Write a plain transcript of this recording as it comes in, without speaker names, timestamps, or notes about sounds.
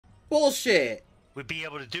Bullshit! We'd be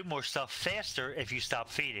able to do more stuff faster if you stop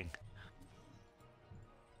feeding.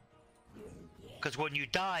 Because when you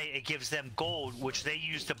die, it gives them gold, which they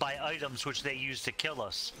use to buy items, which they use to kill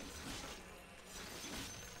us.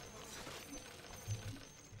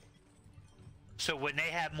 So when they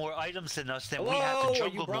have more items than us, then we have to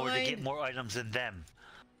jungle more to get more items than them.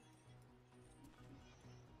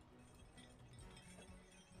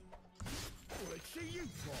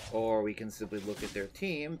 Or we can simply look at their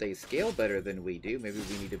team. They scale better than we do. Maybe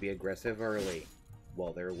we need to be aggressive early.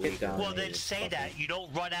 While they're way down. Well, then say that. You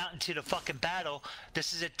don't run out into the fucking battle.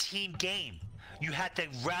 This is a team game. You have to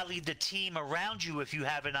rally the team around you if you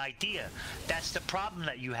have an idea. That's the problem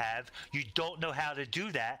that you have. You don't know how to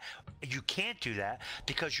do that. You can't do that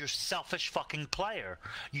because you're a selfish fucking player.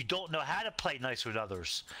 You don't know how to play nice with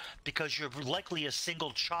others because you're likely a single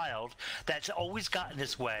child that's always gotten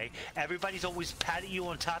this way. Everybody's always patting you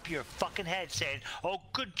on top of your fucking head saying, oh,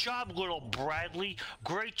 good job, little Bradley.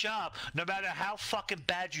 Great job. No matter how fucking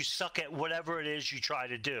bad you suck at whatever it is you try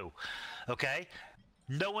to do. Okay?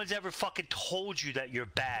 No one's ever fucking told you that you're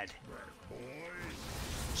bad.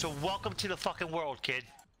 So welcome to the fucking world, kid.